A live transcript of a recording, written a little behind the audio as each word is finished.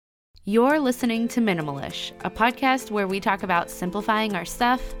You're listening to Minimalish, a podcast where we talk about simplifying our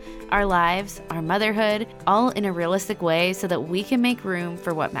stuff, our lives, our motherhood, all in a realistic way so that we can make room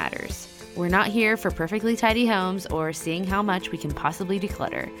for what matters. We're not here for perfectly tidy homes or seeing how much we can possibly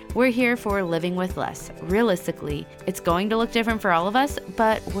declutter. We're here for living with less. Realistically, it's going to look different for all of us,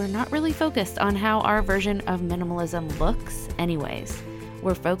 but we're not really focused on how our version of minimalism looks anyways.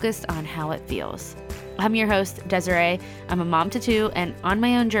 We're focused on how it feels. I'm your host, Desiree. I'm a mom to two and on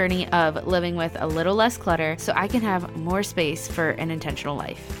my own journey of living with a little less clutter so I can have more space for an intentional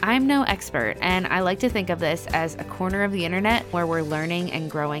life. I'm no expert, and I like to think of this as a corner of the internet where we're learning and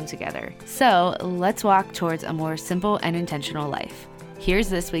growing together. So let's walk towards a more simple and intentional life. Here's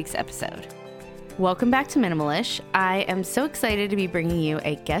this week's episode. Welcome back to Minimalish. I am so excited to be bringing you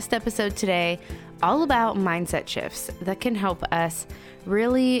a guest episode today all about mindset shifts that can help us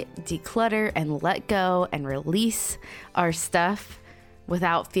really declutter and let go and release our stuff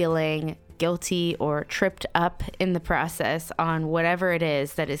without feeling guilty or tripped up in the process on whatever it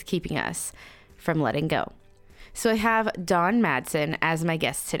is that is keeping us from letting go. So I have Dawn Madsen as my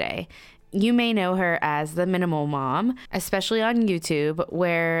guest today. You may know her as the Minimal Mom, especially on YouTube,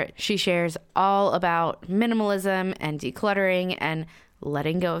 where she shares all about minimalism and decluttering and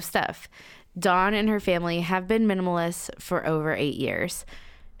letting go of stuff. Dawn and her family have been minimalists for over 8 years.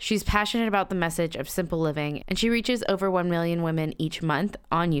 She's passionate about the message of simple living, and she reaches over 1 million women each month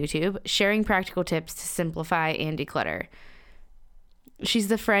on YouTube, sharing practical tips to simplify and declutter. She's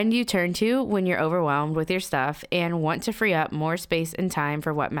the friend you turn to when you're overwhelmed with your stuff and want to free up more space and time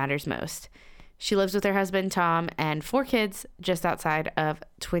for what matters most. She lives with her husband, Tom, and 4 kids just outside of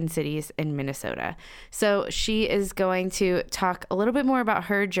Twin Cities in Minnesota. So she is going to talk a little bit more about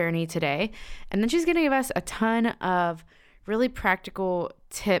her journey today, and then she's going to give us a ton of really practical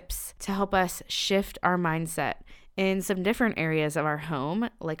tips to help us shift our mindset in some different areas of our home,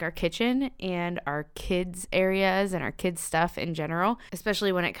 like our kitchen and our kids' areas and our kids' stuff in general,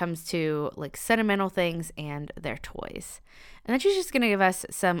 especially when it comes to like sentimental things and their toys. And then she's just going to give us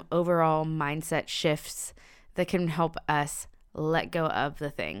some overall mindset shifts that can help us let go of the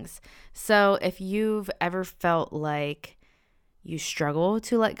things. So if you've ever felt like you struggle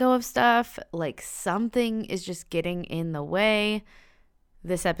to let go of stuff, like something is just getting in the way,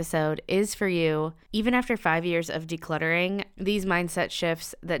 this episode is for you. Even after 5 years of decluttering, these mindset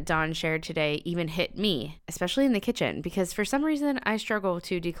shifts that Dawn shared today even hit me, especially in the kitchen, because for some reason I struggle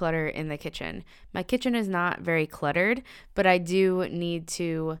to declutter in the kitchen. My kitchen is not very cluttered, but I do need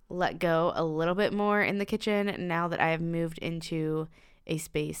to let go a little bit more in the kitchen now that I have moved into a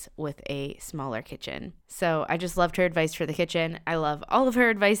space with a smaller kitchen. So I just loved her advice for the kitchen. I love all of her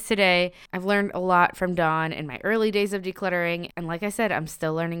advice today. I've learned a lot from Dawn in my early days of decluttering. And like I said, I'm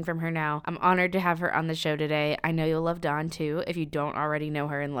still learning from her now. I'm honored to have her on the show today. I know you'll love Dawn too, if you don't already know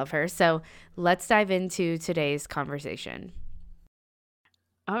her and love her. So let's dive into today's conversation.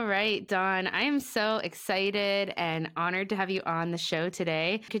 All right, Dawn, I am so excited and honored to have you on the show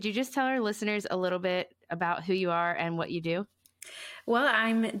today. Could you just tell our listeners a little bit about who you are and what you do? Well,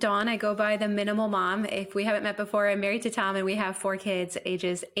 I'm Dawn. I go by the Minimal Mom. If we haven't met before, I'm married to Tom and we have 4 kids,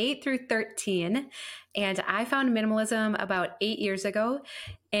 ages 8 through 13. And I found minimalism about 8 years ago.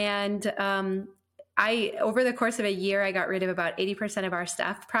 And over the course of a year, I got rid of about 80% of our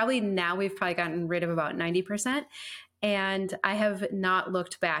stuff. We've gotten rid of about 90%. And I have not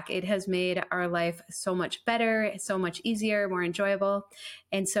looked back. It has made our life so much better, so much easier, more enjoyable.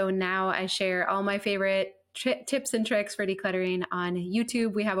 And so now I share all my favorite tips and tricks for decluttering on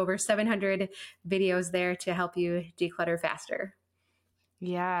YouTube. We have over 700 videos there to help you declutter faster.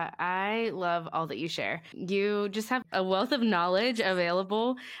 Yeah, I love all that you share. You just have a wealth of knowledge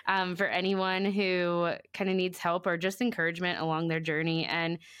available for anyone who kind of needs help or just encouragement along their journey.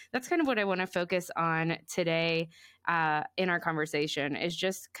 And that's kind of what I want to focus on today in our conversation, is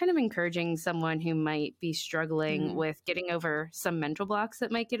just kind of encouraging someone who might be struggling with getting over some mental blocks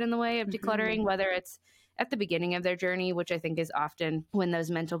that might get in the way of decluttering, whether it's at the beginning of their journey, which I think is often when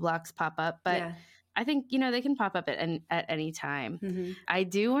those mental blocks pop up. But yeah. I think, they can pop up at any time. I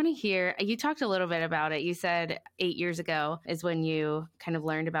do want to hear, you talked a little bit about it. You said 8 years ago is when you kind of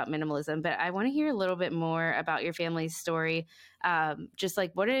learned about minimalism, but I want to hear a little bit more about your family's story. Just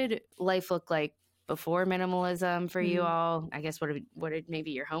like, what did life look like before minimalism for you all? I guess what did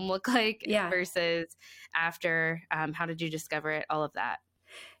maybe your home look like versus after? How did you discover it? All of that.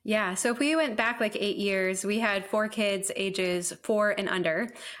 Yeah. So if we went back like 8 years, we had 4 kids ages 4 and under,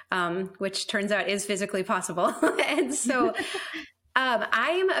 which turns out is physically possible. And so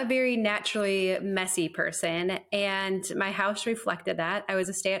I'm a very naturally messy person, and my house reflected that. I was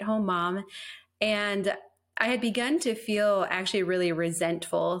a stay-at-home mom, and I had begun to feel actually really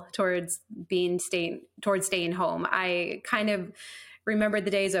resentful towards staying home. I kind of remembered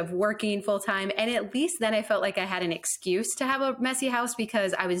the days of working full time. And at least then I felt like I had an excuse to have a messy house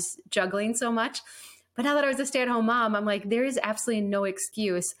because I was juggling so much. But now that I was a stay-at-home mom, I'm like, there is absolutely no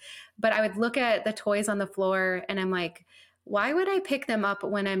excuse. But I would look at the toys on the floor and I'm like, why would I pick them up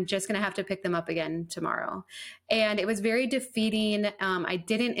when I'm just going to have to pick them up again tomorrow? And it was very defeating. I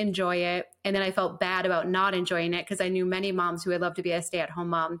didn't enjoy it. And then I felt bad about not enjoying it because I knew many moms who would love to be a stay-at-home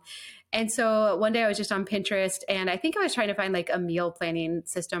mom. And so one day I was just on Pinterest and I think I was trying to find like a meal planning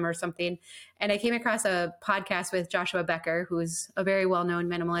system or something. And I came across a podcast with Joshua Becker, who's a very well-known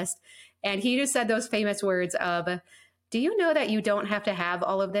minimalist. And he just said those famous words of, do you know that you don't have to have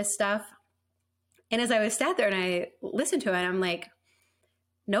all of this stuff? And as I was sat there and I listened to it, I'm like,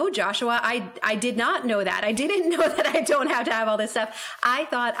 no, Joshua, I did not know that. I didn't know that I don't have to have all this stuff. I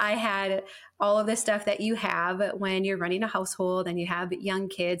thought I had all of this stuff that you have when you're running a household and you have young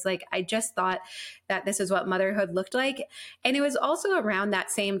kids. Like, I just thought that this is what motherhood looked like. And it was also around that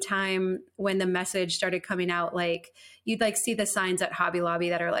same time when the message started coming out, like you'd like see the signs at Hobby Lobby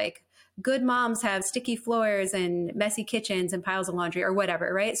that are like, good moms have sticky floors and messy kitchens and piles of laundry or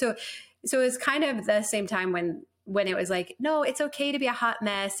whatever, right? So it's kind of the same time when it was like, no, it's okay to be a hot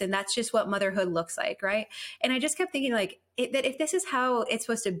mess. And that's just what motherhood looks like, right? And I just kept thinking like, that if this is how it's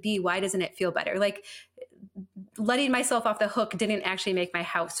supposed to be, why doesn't it feel better? Like letting myself off the hook didn't actually make my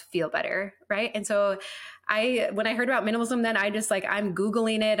house feel better, right? And so when I heard about minimalism, then I'm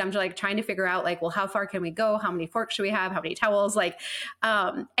Googling it. I'm just like trying to figure out like, well, how far can we go? How many forks should we have? How many towels?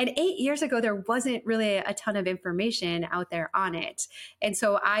 And 8 years ago, there wasn't really a ton of information out there on it. And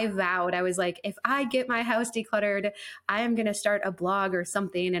so I vowed, I was like, if I get my house decluttered, I am going to start a blog or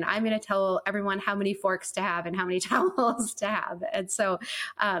something. And I'm going to tell everyone how many forks to have and how many towels to have. And so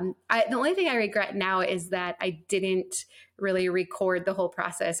the only thing I regret now is that I didn't really record the whole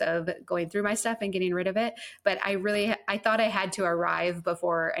process of going through my stuff and getting rid of it. But I thought I had to arrive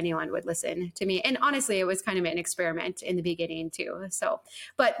before anyone would listen to me. And honestly, it was kind of an experiment in the beginning too. So,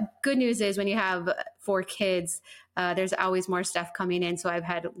 but good news is when you have 4 kids, there's always more stuff coming in. So I've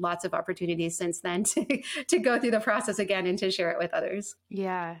had lots of opportunities since then to go through the process again and to share it with others.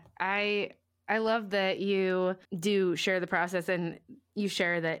 Yeah, I love that you do share the process and you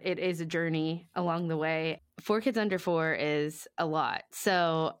share that it is a journey along the way. 4 kids under 4 is a lot.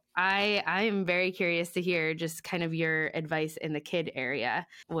 So I am very curious to hear just kind of your advice in the kid area,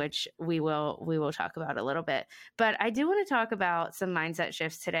 which we will talk about a little bit. But I do want to talk about some mindset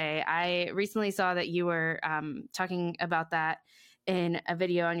shifts today. I recently saw that you were talking about that in a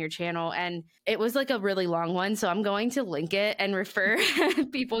video on your channel, and it was like a really long one. So I'm going to link it and refer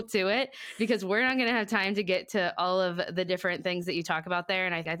people to it because we're not going to have time to get to all of the different things that you talk about there.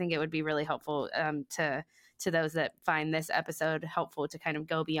 And I think it would be really helpful to those that find this episode helpful to kind of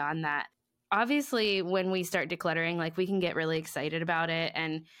go beyond that. Obviously, when we start decluttering, like we can get really excited about it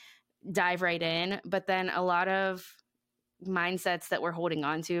and dive right in, but then a lot of mindsets that we're holding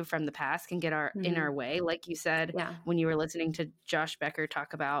on to from the past can get in our way. Like you said, when you were listening to Josh Becker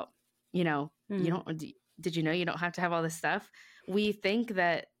talk about, you did you know you don't have to have all this stuff? We think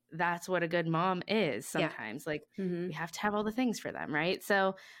that that's what a good mom is sometimes. Like we have to have all the things for them, right?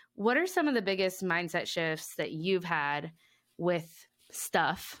 So what are some of the biggest mindset shifts that you've had with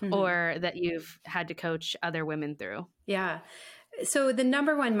stuff or that you've had to coach other women through? Yeah. So the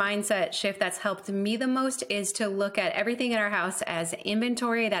number one mindset shift that's helped me the most is to look at everything in our house as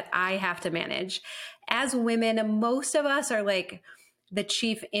inventory that I have to manage. As women, most of us are like the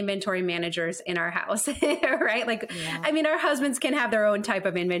chief inventory managers in our house, right? I mean, our husbands can have their own type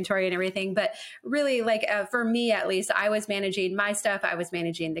of inventory and everything, but really for me, at least, I was managing my stuff. I was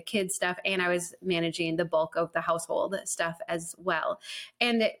managing the kids' stuff, and I was managing the bulk of the household stuff as well.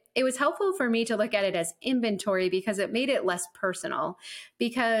 And it was helpful for me to look at it as inventory because it made it less personal,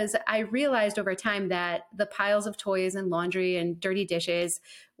 because I realized over time that the piles of toys and laundry and dirty dishes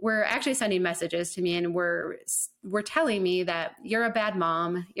were actually sending messages to me and were telling me that you're a bad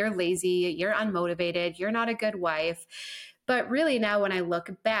mom, you're lazy, you're unmotivated, you're not a good wife. But really now when I look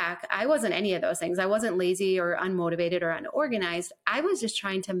back, I wasn't any of those things. I wasn't lazy or unmotivated or unorganized. I was just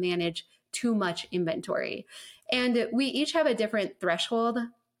trying to manage too much inventory. And we each have a different threshold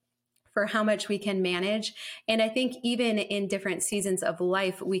for how much we can manage. And I think even in different seasons of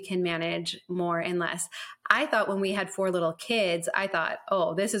life, we can manage more and less. I thought when we had 4 little kids, I thought,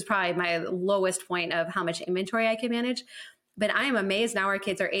 oh, this is probably my lowest point of how much inventory I can manage. But I am amazed now our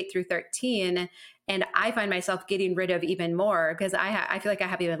kids are 8 through 13, and I find myself getting rid of even more because I feel like I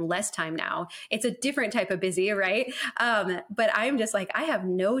have even less time now. It's a different type of busy, right? But I'm just like, I have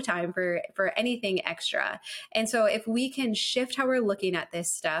no time for anything extra. And so if we can shift how we're looking at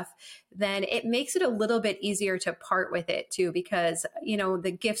this stuff, then it makes it a little bit easier to part with it too, because, you know,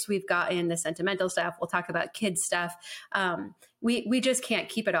 the gifts we've gotten, the sentimental stuff, we'll talk about kids stuff. We just can't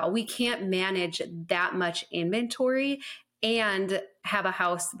keep it all. We can't manage that much inventory and have a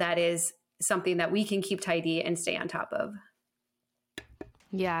house that is something that we can keep tidy and stay on top of.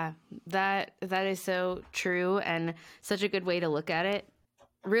 Yeah, that is so true and such a good way to look at it.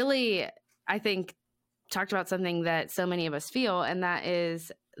 Really, I think talked about something that so many of us feel, and that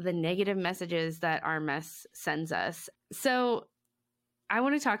is the negative messages that our mess sends us. So I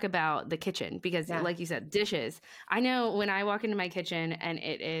want to talk about the kitchen because, like you said, dishes. I know when I walk into my kitchen and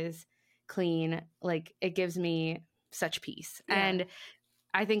it is clean, like it gives me such peace. Yeah. And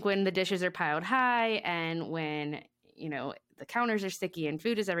I think when the dishes are piled high and when, you know, the counters are sticky and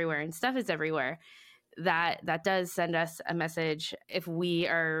food is everywhere and stuff is everywhere, that does send us a message if we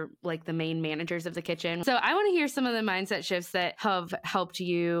are like the main managers of the kitchen. So I want to hear some of the mindset shifts that have helped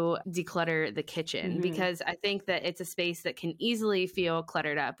you declutter the kitchen, because I think that it's a space that can easily feel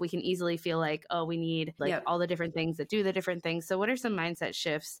cluttered up. We can easily feel like, oh, we need like all the different things that do the different things. So what are some mindset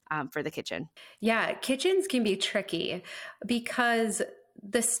shifts for the kitchen? Yeah, kitchens can be tricky because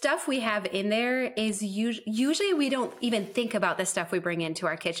the stuff we have in there is usually we don't even think about the stuff we bring into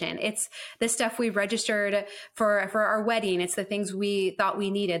our kitchen. It's the stuff we registered for our wedding. It's the things we thought we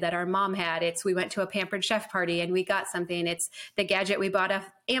needed that our mom had. It's we went to a Pampered Chef party and we got something. It's the gadget we bought off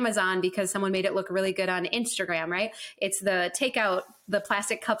Amazon because someone made it look really good on Instagram, right? It's the takeout, the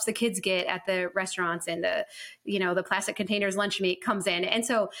plastic cups the kids get at the restaurants, and the plastic containers lunch meat comes in. And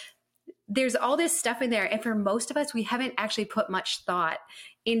so there's all this stuff in there. And for most of us, we haven't actually put much thought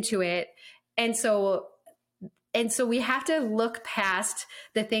into it. And so we have to look past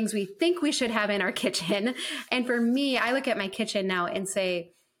the things we think we should have in our kitchen. And for me, I look at my kitchen now and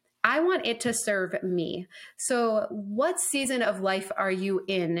say, I want it to serve me. So what season of life are you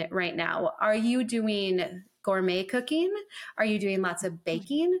in right now? Are you doing gourmet cooking? Are you doing lots of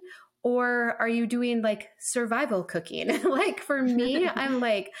baking? Or are you doing like survival cooking? Like for me, I'm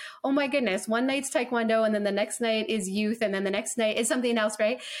like, oh my goodness, one night's Taekwondo and then the next night is youth and then the next night is something else,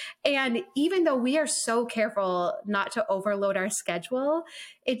 right? And even though we are so careful not to overload our schedule,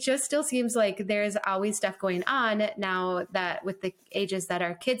 it just still seems like there's always stuff going on now that with the ages that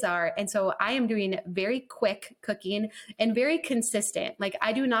our kids are. And so I am doing very quick cooking and very consistent. Like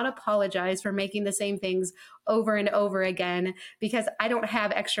I do not apologize for making the same things over and over again because I don't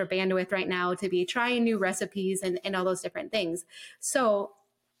have extra bandwidth right now to be trying new recipes and all those different things. So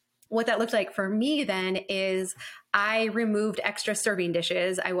what that looked like for me then is I removed extra serving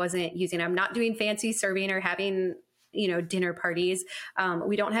dishes. I wasn't using, I'm not doing fancy serving or having dinner parties.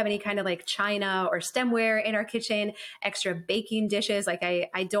 We don't have any kind of like china or stemware in our kitchen, extra baking dishes. Like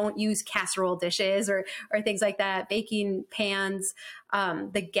I don't use casserole dishes or things like that, baking pans,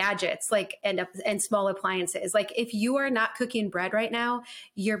 the gadgets, like, and small appliances. Like if you are not cooking bread right now,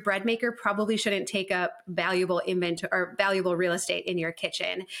 your bread maker probably shouldn't take up valuable inventory or valuable real estate in your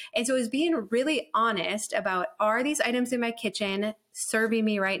kitchen. And so it's being really honest about, are these items in my kitchen serving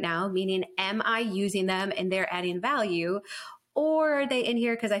me right now? Meaning, am I using them and they're adding value? Or are they in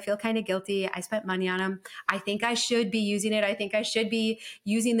here because I feel kind of guilty? I spent money on them. I think I should be using it. I think I should be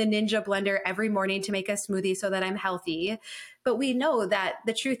using the Ninja blender every morning to make a smoothie so that I'm healthy. But we know that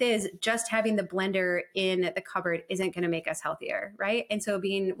the truth is just having the blender in the cupboard isn't going to make us healthier, right? And so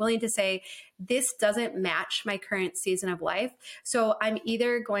being willing to say, this doesn't match my current season of life. So I'm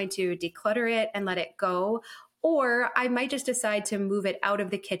either going to declutter it and let it go, or I might just decide to move it out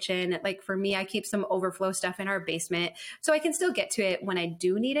of the kitchen. Like for me, I keep some overflow stuff in our basement so I can still get to it when I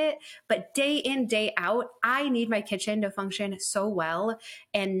do need it. But day in, day out, I need my kitchen to function so well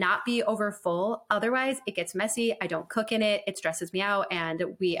and not be over full. Otherwise, it gets messy. I don't cook in it. It stresses me out. And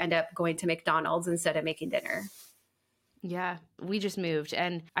we end up going to McDonald's instead of making dinner. Yeah, we just moved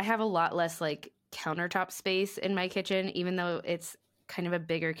and I have a lot less like countertop space in my kitchen, even though it's kind of a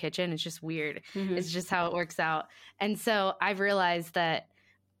bigger kitchen. It's just weird. Mm-hmm. It's just how it works out. And so I've realized that,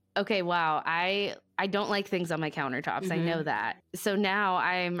 okay, wow, I don't like things on my countertops. Mm-hmm. I know that. So now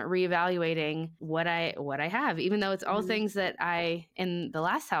I'm reevaluating what I have, even though it's all mm-hmm. things that I, in the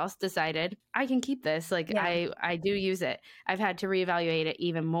last house, decided I can keep this. Like I do use it. I've had to reevaluate it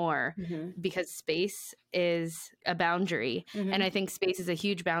even more mm-hmm. because space is a boundary. Mm-hmm. And I think space is a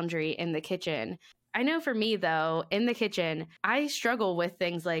huge boundary in the kitchen. I know for me though, in the kitchen, I struggle with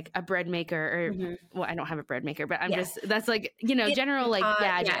things like a bread maker or well, I don't have a bread maker, but I'm Yeah. just, that's like, you know, general like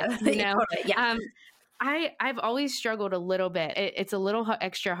gadgets, Yeah. you know? Totally. Yeah. I've always struggled a little bit. It's a little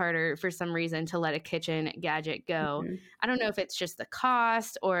extra harder for some reason to let a kitchen gadget go. Mhm. I don't know if it's just the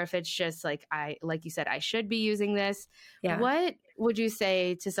cost or if it's just like like you said, I should be using this. Yeah. What would you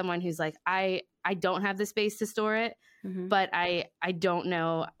say to someone who's like, I don't have the space to store it, Mhm. but I don't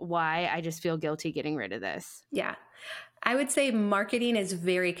know why. I just feel guilty getting rid of this. Yeah. I would say marketing is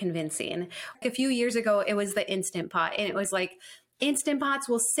very convincing. A few years ago, it was the Instant Pot, and it was like, Instant Pots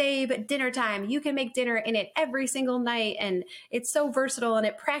will save dinner time. You can make dinner in it every single night, and it's so versatile, and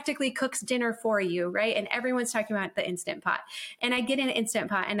it practically cooks dinner for you, right? And everyone's talking about the Instant Pot. And I get an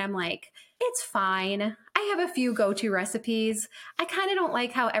Instant Pot, and I'm like, it's fine. I have a few go-to recipes. I kind of don't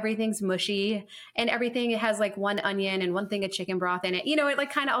like how everything's mushy and everything has like one onion and one thing of chicken broth in it. You know, it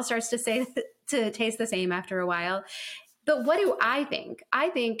like kind of all starts to taste the same after a while. But what do I think? I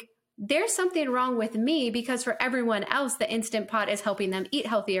think there's something wrong with me because for everyone else, the Instant Pot is helping them eat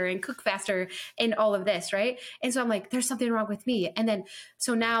healthier and cook faster and all of this, right? And so I'm like, there's something wrong with me. And then,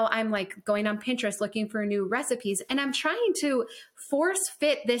 so now I'm like going on Pinterest looking for new recipes and I'm trying to force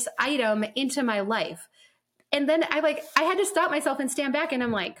fit this item into my life. And then I had to stop myself and stand back and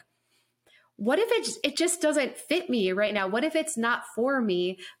I'm like, what if it just doesn't fit me right now? What if it's not for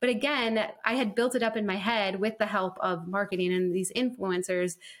me? But again, I had built it up in my head with the help of marketing and these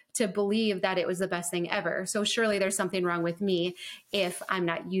influencers to believe that it was the best thing ever. So surely there's something wrong with me if I'm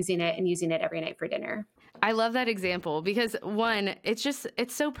not using it and using it every night for dinner. I love that example because one, it's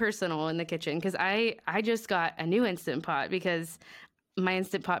so personal in the kitchen because I just got a new Instant Pot because my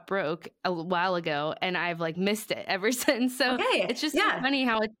Instant Pot broke a while ago and I've like missed it ever since. So it's just so funny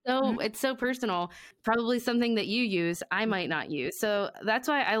how it's so personal. Probably something that you use, I might not use. So that's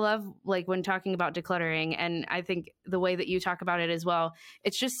why I love like when talking about decluttering, and I think the way that you talk about it as well,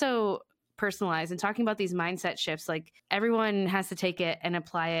 it's just so personalized and talking about these mindset shifts. Like everyone has to take it and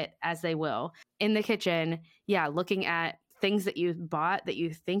apply it as they will. In the kitchen, looking at things that you bought that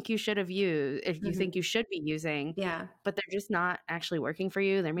you think you should have used, if you think you should be using, but they're just not actually working for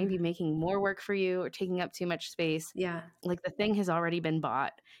you. They're maybe making more work for you or taking up too much space. Like the thing has already been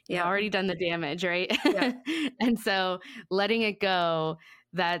bought. You've already done the damage, right? And so letting it go,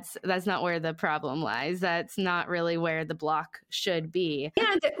 that's not where the problem lies. That's not really where the block should be.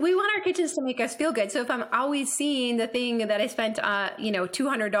 And we want our kitchens to make us feel good. So if I'm always seeing the thing that I spent,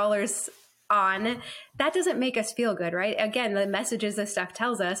 $200 on, that doesn't make us feel good, right? Again, the messages this stuff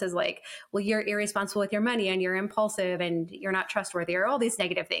tells us is like, well, you're irresponsible with your money and you're impulsive and you're not trustworthy or all these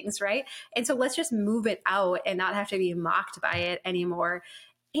negative things, right? And so let's just move it out and not have to be mocked by it anymore.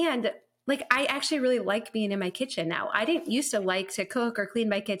 And like, I actually really like being in my kitchen now. I didn't used to like to cook or clean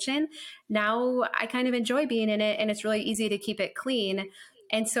my kitchen. Now I kind of enjoy being in it and it's really easy to keep it clean.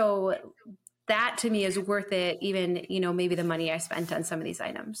 And so that to me is worth it, even, maybe the money I spent on some of these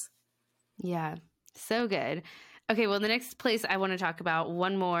items. Yeah, so good. Okay, well, the next place I want to talk about,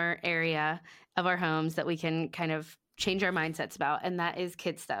 one more area of our homes that we can kind of change our mindsets about, and that is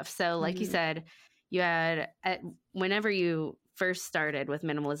kid stuff. So like you said, you had, whenever you first started with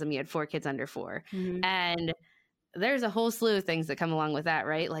minimalism, you had 4 kids under 4. And there's a whole slew of things that come along with that,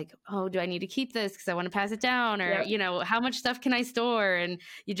 right? Like, oh, do I need to keep this because I want to pass it down? Or, how much stuff can I store? And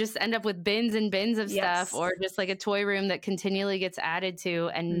you just end up with bins and bins of stuff, or just like a toy room that continually gets added to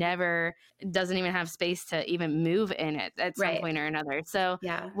and never doesn't even have space to even move in it at some point or another. So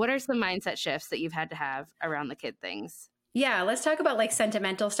what are some mindset shifts that you've had to have around the kid things? Yeah, let's talk about like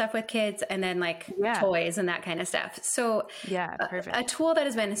sentimental stuff with kids and then like toys and that kind of stuff. So perfect. A tool that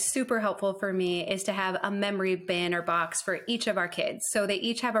has been super helpful for me is to have a memory bin or box for each of our kids. So they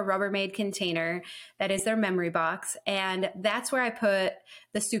each have a Rubbermaid container that is their memory box. And that's where I put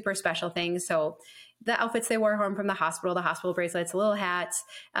the super special things. So the outfits they wore home from the hospital bracelets, little hats,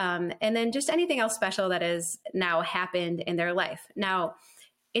 and then just anything else special that has now happened in their life. Now,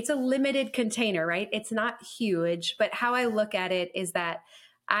 it's a limited container, right? It's not huge, but how I look at it is that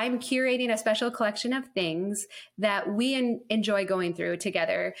I'm curating a special collection of things that we enjoy going through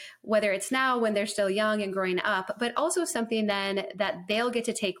together, whether it's now when they're still young and growing up, but also something then that they'll get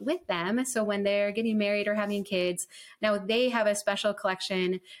to take with them. So when they're getting married or having kids, now they have a special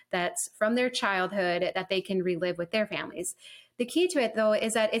collection that's from their childhood that they can relive with their families. The key to it, though,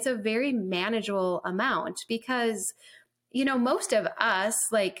 is that it's a very manageable amount because most of us,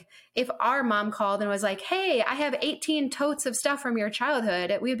 like if our mom called and was like, hey, I have 18 totes of stuff from your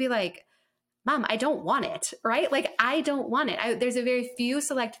childhood, we'd be like, Mom, I don't want it, right? Like, I don't want it. There's a very few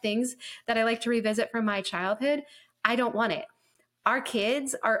select things that I like to revisit from my childhood. I don't want it. our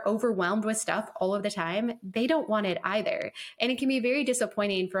kids are overwhelmed with stuff all of the time. They don't want it either. And it can be very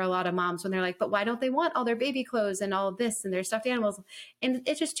disappointing for a lot of moms when they're like, but why don't they want all their baby clothes and all of this and their stuffed animals? And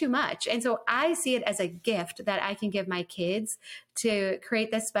it's just too much. And so I see it as a gift that I can give my kids to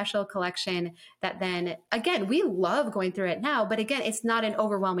create this special collection that then, again, we love going through it now, but again, it's not an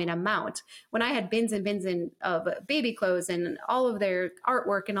overwhelming amount. When I had bins and bins of baby clothes and all of their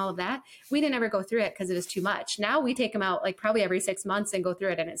artwork and all of that, we didn't ever go through it because it was too much. Now we take them out like probably every 6 months and go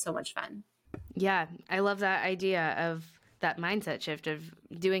through it, and it's so much fun. Yeah, I love that idea of that mindset shift of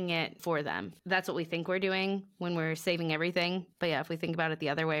doing it for them. That's what we think we're doing when we're saving everything. But yeah, if we think about it the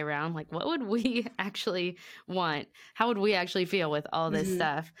other way around, like what would we actually want? How would we actually feel with all this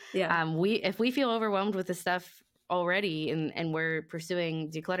stuff? Yeah. If we feel overwhelmed with the stuff already and we're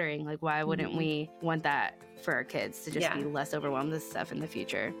pursuing decluttering, like why wouldn't we want that for our kids to just be less overwhelmed with stuff in the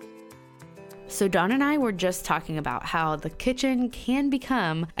future? So Dawn and I were just talking about how the kitchen can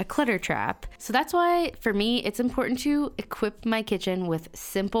become a clutter trap. So that's why, for me, it's important to equip my kitchen with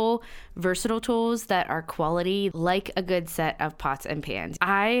simple, versatile tools that are quality, like a good set of pots and pans.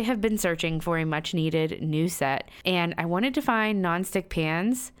 I have been searching for a much needed new set, and I wanted to find nonstick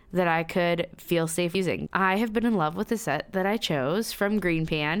pans that I could feel safe using. I have been in love with the set that I chose from Green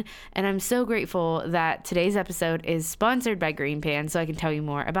Pan, and I'm so grateful that today's episode is sponsored by Green Pan so I can tell you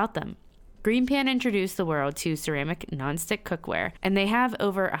more about them. Green Pan introduced the world to ceramic nonstick cookware, and they have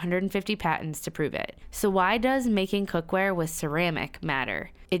over 150 patents to prove it. So why does making cookware with ceramic matter?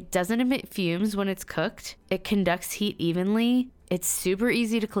 It doesn't emit fumes when it's cooked, it conducts heat evenly, it's super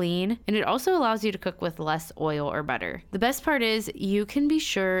easy to clean, and it also allows you to cook with less oil or butter. The best part is you can be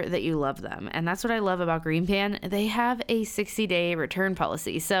sure that you love them, and that's what I love about Green Pan. They have a 60-day return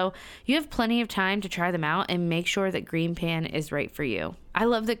policy, so you have plenty of time to try them out and make sure that Green Pan is right for you. I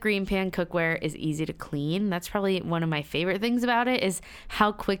love that Green Pan cookware is easy to clean. That's probably one of my favorite things about it is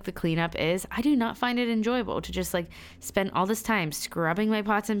how quick the cleanup is. I do not find it enjoyable to just spend all this time scrubbing my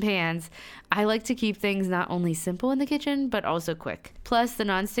pots and pans. I like to keep things not only simple in the kitchen, but also quick. Plus, the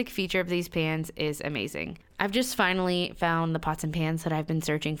nonstick feature of these pans is amazing. I've just finally found the pots and pans that I've been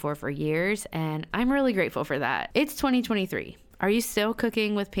searching for years, and I'm really grateful for that. It's 2023. Are you still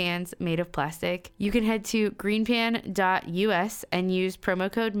cooking with pans made of plastic? You can head to greenpan.us and use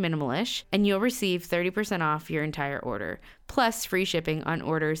promo code Minimalish, and you'll receive 30% off your entire order, plus free shipping on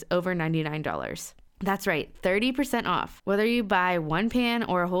orders over $99. That's right, 30% off. Whether you buy one pan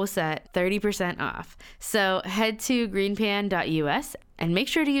or a whole set, 30% off. So head to greenpan.us and make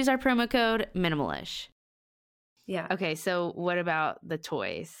sure to use our promo code Minimalish. Yeah. Okay, so what about the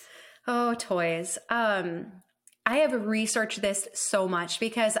toys? Oh, toys. I have researched this so much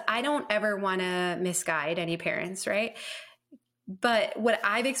because I don't ever want to misguide any parents, right? But what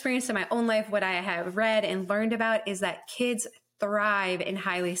I've experienced in my own life, what I have read and learned about is that kids thrive in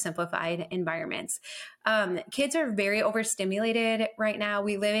highly simplified environments. Kids are very overstimulated right now.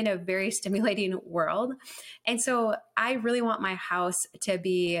 We live in a very stimulating world. And so I really want my house to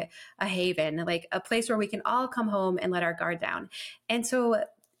be a haven, like a place where we can all come home and let our guard down. And so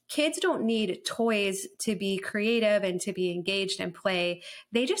kids don't need toys to be creative and to be engaged and play.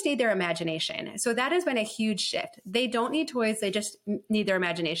 They just need their imagination. So that has been a huge shift. They don't need toys. They just need their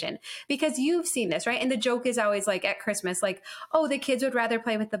imagination, because you've seen this, right? And the joke is always at Christmas, oh, the kids would rather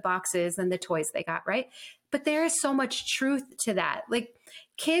play with the boxes than the toys they got, right? But there is so much truth to that.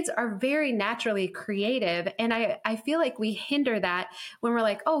 Kids are very naturally creative. And I feel like we hinder that when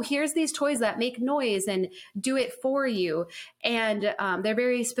we're oh, here's these toys that make noise and do it for you. And they're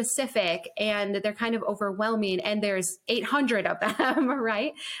very specific and they're kind of overwhelming. And there's 800 of them,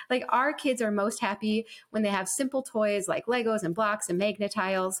 right? Our kids are most happy when they have simple toys like Legos and blocks and magnet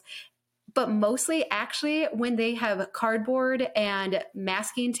tiles. But mostly actually when they have cardboard and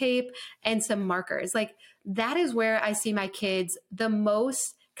masking tape and some markers. That is where I see my kids the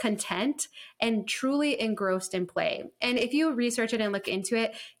most content and truly engrossed in play. And if you research it and look into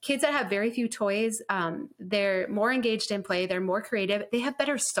it, kids that have very few toys, they're more engaged in play, they're more creative, they have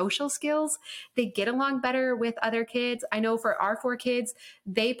better social skills, they get along better with other kids. I know for our 4 kids,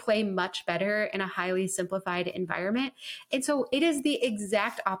 they play much better in a highly simplified environment. And so it is the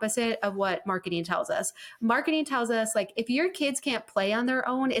exact opposite of what marketing tells us. Marketing tells us if your kids can't play on their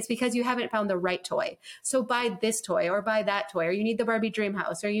own, it's because you haven't found the right toy. So buy this toy or buy that toy, or you need the Barbie dream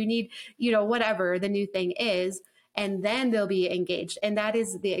house, or you need, whatever the new thing is, and then they'll be engaged. And that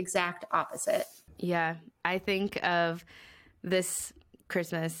is the exact opposite. Yeah. I think of this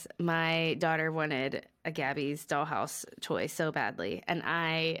Christmas, my daughter wanted a Gabby's dollhouse toy so badly. And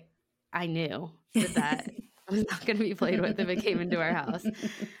I knew that was not going to be played with if it came into our house.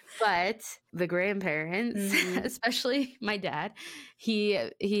 But the grandparents, especially my dad, he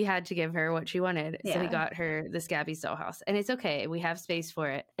had to give her what she wanted. So he got her the Scabby's dollhouse. And it's okay. We have space for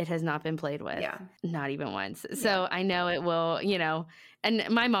it. It has not been played with. Yeah. Not even once. So I know it will, and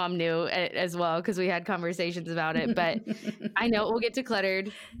my mom knew it as well because we had conversations about it. But I know it will get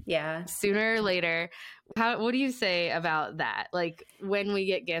decluttered sooner or later. What do you say about that? Like when we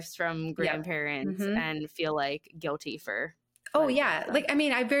get gifts from grandparents and feel like guilty for Oh yeah. Like, I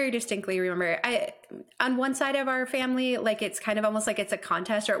mean, I very distinctly remember on one side of our family, like it's kind of almost like it's a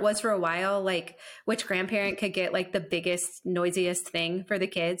contest, or it was for a while, like which grandparent could get like the biggest, noisiest thing for the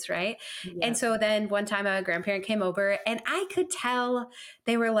kids. Right. Yeah. And so then one time a grandparent came over and I could tell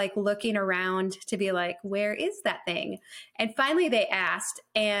they were like looking around to be like, where is that thing? And finally they asked,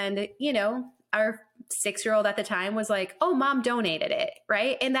 and our 6-year-old at the time was like, oh, mom donated it.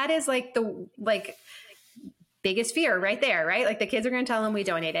 Right. And that is like biggest fear right there, right? Like the kids are going to tell them we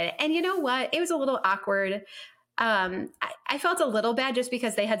donated it. And you know what? It was a little awkward. I felt a little bad just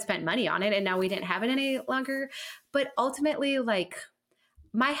because they had spent money on it and now we didn't have it any longer. But ultimately, like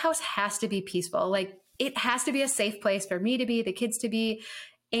my house has to be peaceful. Like it has to be a safe place for me to be, the kids to be.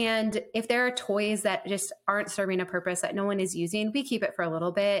 And if there are toys that just aren't serving a purpose that no one is using, we keep it for a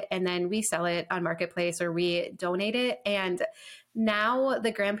little bit and then we sell it on Marketplace or we donate it. And now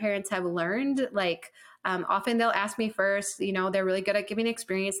the grandparents have learned, like, often they'll ask me first, they're really good at giving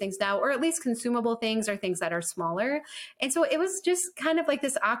experience things now, or at least consumable things or things that are smaller. And so it was just kind of like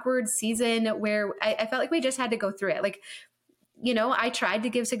this awkward season where I felt like we just had to go through it. Like, I tried to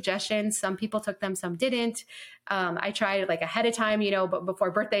give suggestions. Some people took them, some didn't. I tried like ahead of time, but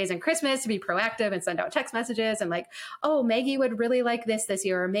before birthdays and Christmas to be proactive and send out text messages and like, oh, Maggie would really like this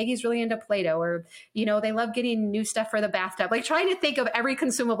year, or Maggie's really into Play-Doh, or, they love getting new stuff for the bathtub, like trying to think of every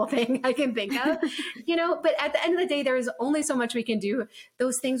consumable thing I can think of, but at the end of the day, there is only so much we can do.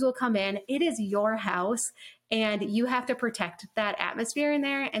 Those things will come in. It is your house and you have to protect that atmosphere in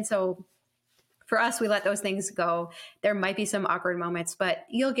there. And so for us, we let those things go. There might be some awkward moments, but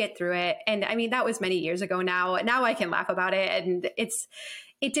you'll get through it. And I mean, that was many years ago now. Now I can laugh about it. And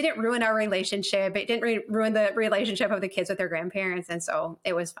it didn't ruin our relationship. It didn't ruin the relationship of the kids with their grandparents. And so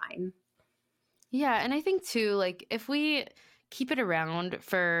it was fine. Yeah. And I think too, like if we keep it around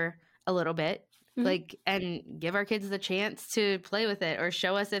for a little bit, like, and give our kids the chance to play with it or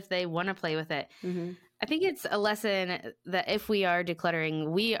show us if they want to play with it. I think it's a lesson that if we are decluttering,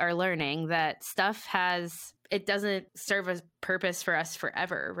 we are learning that stuff it doesn't serve a purpose for us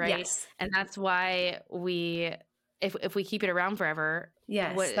forever, right? Yes. And that's why if we keep it around forever,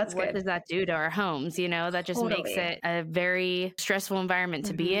 what does that do to our homes? That just makes it a very stressful environment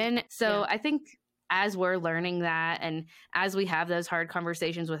to be in. So I think as we're learning that and as we have those hard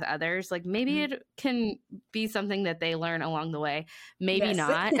conversations with others, like maybe it can be something that they learn along the way. Maybe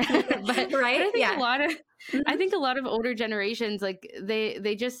not. but, right? But I think a lot of older generations, like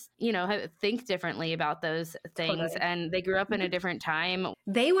they just, think differently about those things. Totally. And they grew up in a different time.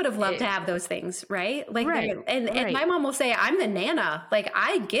 They would have loved to have those things, right? Like, and my mom will say, I'm the Nana. Like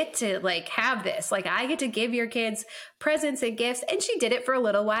I get to like have this, like I get to give your kids presents and gifts. And she did it for a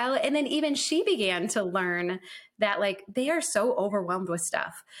little while. And then even she began to learn that like, they are so overwhelmed with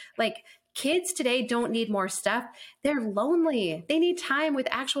stuff. Like kids today don't need more stuff. They're lonely. They need time with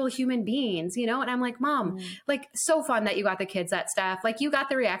actual human beings, And I'm like, Mom, like so fun that you got the kids that stuff. Like you got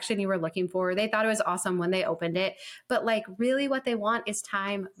the reaction you were looking for. They thought it was awesome when they opened it, but like really what they want is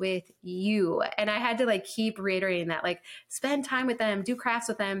time with you. And I had to like keep reiterating that, like spend time with them, do crafts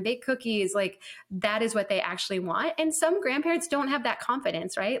with them, bake cookies. Like that is what they actually want. And some grandparents don't have that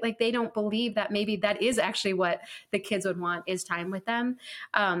confidence, right? Like they don't believe that maybe that is actually what the kids would want is time with them.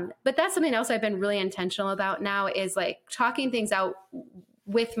 But that's something else I've been really intentional about now is like talking things out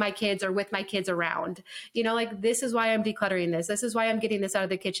with my kids or with my kids around, like this is why I'm decluttering this. This is why I'm getting this out of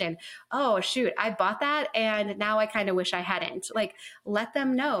the kitchen. Oh shoot, I bought that and now I kind of wish I hadn't. Like let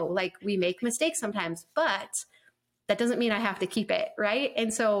them know, like we make mistakes sometimes, but that doesn't mean I have to keep it. Right.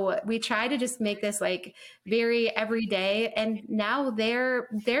 And so we try to just make this like very everyday. And now they're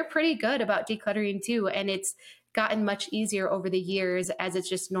pretty good about decluttering too. And it's gotten much easier over the years as it's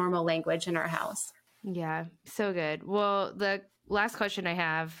just normal language in our house. Yeah, so good. Well, the last question I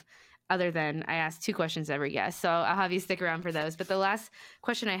have, other than I ask 2 questions every guest, so I'll have you stick around for those. But the last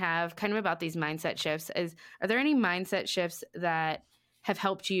question I have kind of about these mindset shifts is, are there any mindset shifts that have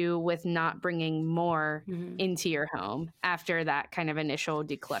helped you with not bringing more into your home after that kind of initial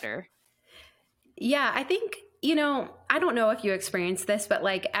declutter? Yeah, I think I don't know if you experienced this, but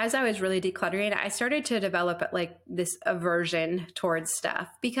like as I was really decluttering, I started to develop like this aversion towards stuff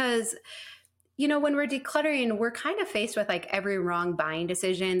because when we're decluttering, we're kind of faced with like every wrong buying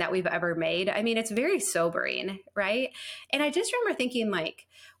decision that we've ever made. I mean, it's very sobering, right? And I just remember thinking like,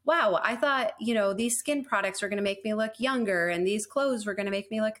 wow, I thought, these skin products were going to make me look younger, and these clothes were going to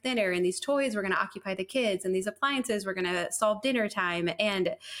make me look thinner, and these toys were going to occupy the kids, and these appliances were going to solve dinner time.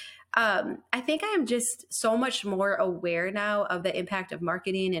 And I think I am just so much more aware now of the impact of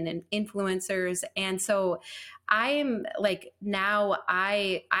marketing and influencers. And so I'm like, now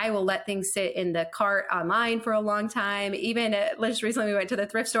I will let things sit in the cart online for a long time. Even just recently we went to the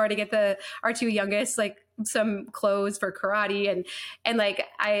thrift store to get our two youngest like some clothes for karate, and like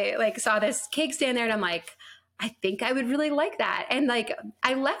I like saw this cake stand there, and I'm like, I think I would really like that. And like,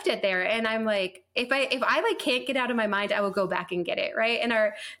 I left it there, and I'm like, if I like can't get out of my mind, I will go back and get it. Right. And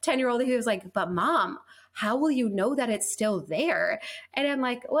our 10-year-old, he was like, but Mom, how will you know that it's still there? And I'm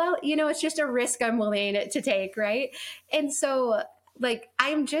like, well, it's just a risk I'm willing to take. Right. And so like,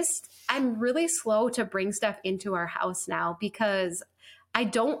 I'm really slow to bring stuff into our house now, because I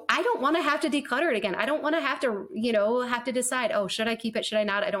don't want to have to declutter it again. I don't want to have to decide, oh, should I keep it? Should I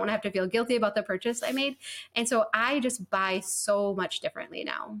not? I don't want to have to feel guilty about the purchase I made. And so I just buy so much differently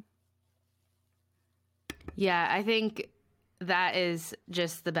now. Yeah, I think that is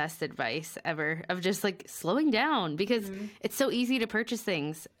just the best advice ever, of just like slowing down, because it's so easy to purchase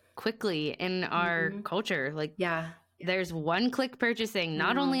things quickly in our culture. Like, yeah. There's one-click purchasing,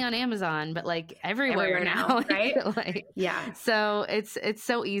 not only on Amazon, but like everywhere now, right? Like, yeah. So it's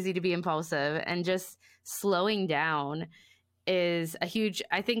so easy to be impulsive, and just slowing down is a huge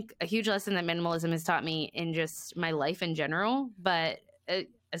lesson that minimalism has taught me in just my life in general, but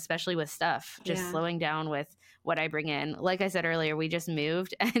especially with stuff, just slowing down with what I bring in. Like I said earlier, we just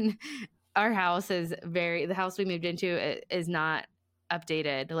moved, and our house the house we moved into is not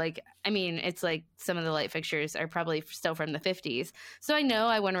updated. Like, I mean, it's like some of the light fixtures are probably still from the 50s. So I know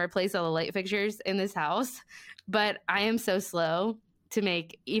I want to replace all the light fixtures in this house, but I am so slow to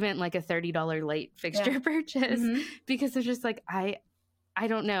make even like a $30 light fixture purchase, because it's just like, I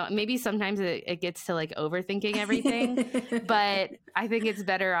don't know. Maybe sometimes it gets to like overthinking everything, but I think it's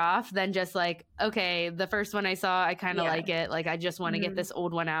better off than just like, okay, the first one I saw, I kind of like it. Like, I just want to get this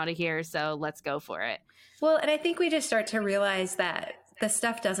old one out of here. So let's go for it. Well, and I think we just start to realize that the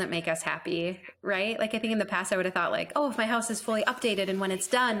stuff doesn't make us happy, right? Like, I think in the past I would have thought like, oh, if my house is fully updated and when it's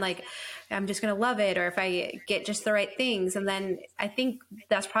done, like, I'm just going to love it. Or if I get just the right things. And then I think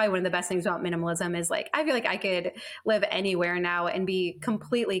that's probably one of the best things about minimalism is like, I feel like I could live anywhere now and be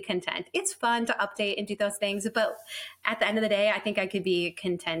completely content. It's fun to update and do those things, but at the end of the day, I think I could be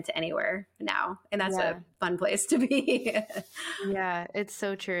content anywhere now. And that's a fun place to be. Yeah, it's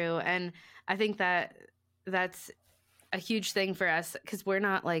so true. And I think that's a huge thing for us, because we're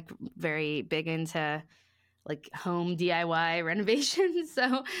not like very big into like home DIY renovations.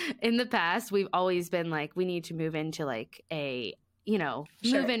 So in the past, we've always been like, we need to move into like a,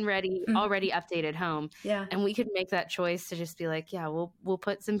 move in ready, already updated home. Yeah. And we could make that choice to just be like, yeah, we'll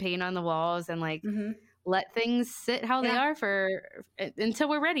put some paint on the walls and like let things sit how they are until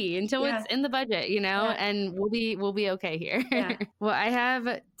we're ready, until it's in the budget, and we'll be okay here. Yeah. Well, I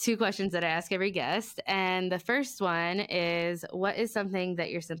have two questions that I ask every guest. And the first one is, what is something that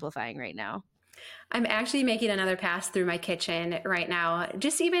you're simplifying right now? I'm actually making another pass through my kitchen right now.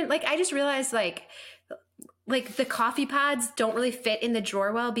 Just even like, I just realized like the coffee pods don't really fit in the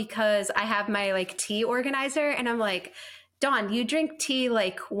drawer well, because I have my like tea organizer, and I'm like, Dawn, you drink tea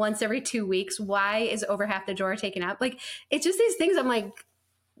like once every 2 weeks. Why is over half the drawer taken up? Like, it's just these things. I'm like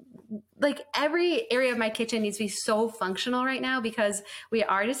every area of my kitchen needs to be so functional right now, because we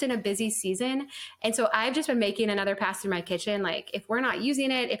are just in a busy season. And so I've just been making another pass through my kitchen. Like, if we're not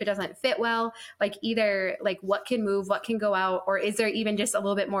using it, if it doesn't fit well, like either like what can move, what can go out, or is there even just a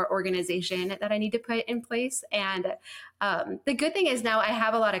little bit more organization that I need to put in place? And the good thing is now I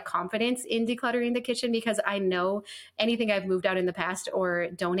have a lot of confidence in decluttering the kitchen, because I know anything I've moved out in the past or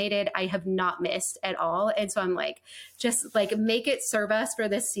donated, I have not missed at all. And so I'm like, just like make it serve us for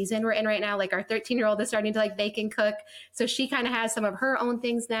this season we're in right now. Like, our 13-year-old is starting to like bake and cook. So she kind of has some of her own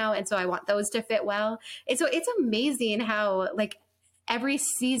things now. And so I want those to fit well. And so it's amazing how like every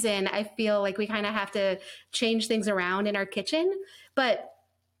season I feel like we kind of have to change things around in our kitchen, but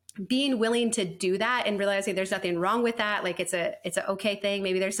being willing to do that and realizing there's nothing wrong with that. Like, it's an okay thing.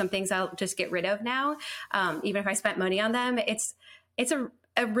 Maybe there's some things I'll just get rid of now. Even if I spent money on them, it's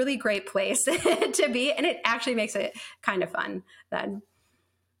a really great place to be. And it actually makes it kind of fun then.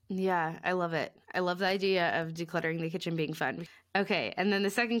 Yeah, I love it. I love the idea of decluttering the kitchen being fun. Okay. And then the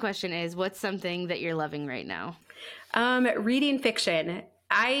second question is, what's something that you're loving right now? Reading fiction.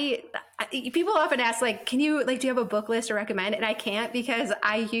 I People often ask, like, can you, like, do you have a book list to recommend? And I can't, because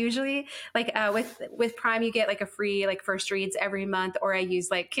I usually, like, with Prime, you get like a free, like, first reads every month, or I use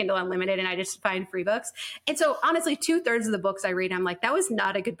like Kindle Unlimited and I just find free books. And so honestly, 2/3 of the books I read, I'm like, that was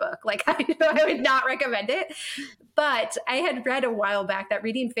not a good book. Like, I would not recommend it. But I had read a while back that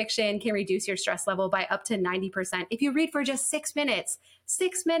reading fiction can reduce your stress level by up to 90%. If you read for just 6 minutes,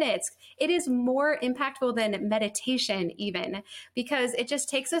 it is more impactful than meditation even, because it just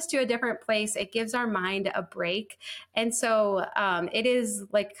takes us to a different place. It gives our mind a break. And so it is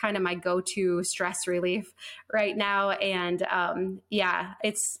like kind of my go-to stress relief right now. And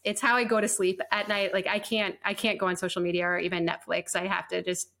it's how I go to sleep at night. Like I can't go on social media or even Netflix. I have to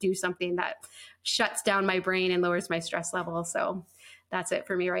just do something that shuts down my brain and lowers my stress level. So that's it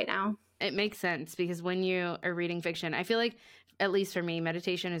for me right now. It makes sense, because when you are reading fiction, I feel like, at least for me,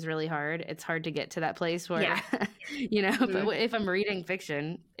 meditation is really hard. It's hard to get to that place where, but if I'm reading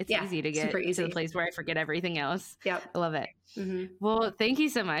fiction, it's easy to get to the place where I forget everything else. Yep. I love it. Mm-hmm. Well, thank you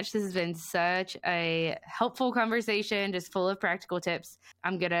so much. This has been such a helpful conversation, just full of practical tips.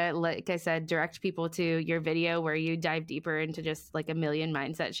 I'm going to, like I said, direct people to your video where you dive deeper into just like a million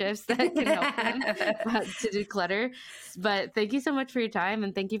mindset shifts that can help them to declutter. But thank you so much for your time,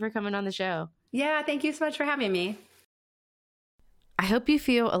 and thank you for coming on the show. Yeah, thank you so much for having me. I hope you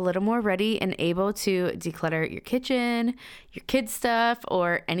feel a little more ready and able to declutter your kitchen, your kids' stuff,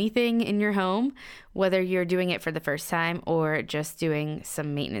 or anything in your home, whether you're doing it for the first time or just doing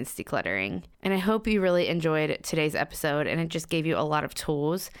some maintenance decluttering. And I hope you really enjoyed today's episode, and it just gave you a lot of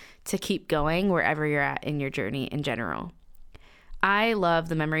tools to keep going wherever you're at in your journey in general. I love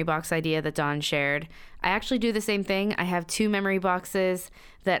the memory box idea that Dawn shared. I actually do the same thing. I have 2 memory boxes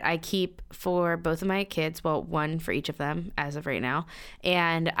that I keep for both of my kids. Well, one for each of them as of right now.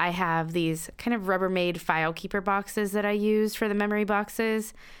 And I have these kind of Rubbermaid file keeper boxes that I use for the memory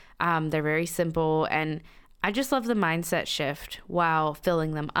boxes. They're very simple, and I just love the mindset shift while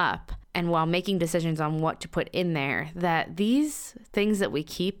filling them up and while making decisions on what to put in there, that these things that we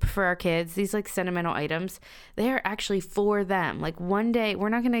keep for our kids, these like sentimental items, they are actually for them. Like one day, we're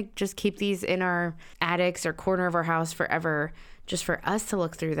not going to just keep these in our attics or corner of our house forever just for us to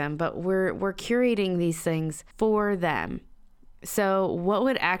look through them, but we're curating these things for them. So what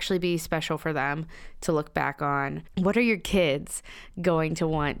would actually be special for them to look back on? What are your kids going to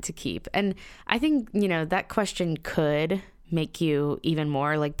want to keep? And I think, that question could make you even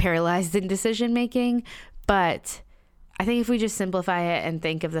more like paralyzed in decision making. But I think if we just simplify it and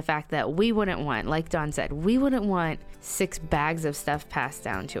think of the fact that we wouldn't want, like Dawn said, we wouldn't want 6 bags of stuff passed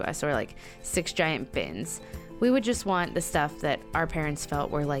down to us, or like 6 giant bins. We would just want the stuff that our parents felt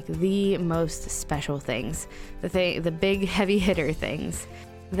were like the most special things, the big heavy hitter things.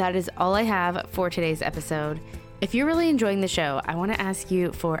 That is all I have for today's episode. If you're really enjoying the show, I want to ask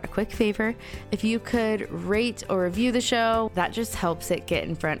you for a quick favor. If you could rate or review the show, that just helps it get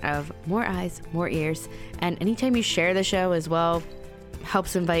in front of more eyes, more ears. And anytime you share the show as well,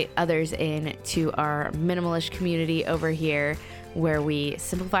 helps invite others in to our minimalish community over here, where we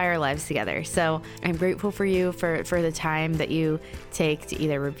simplify our lives together. So I'm grateful for you for the time that you take to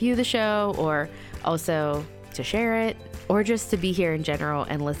either review the show or also to share it, or just to be here in general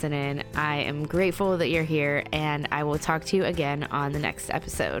and listen in. I am grateful that you're here, and I will talk to you again on the next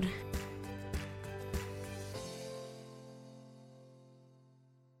episode.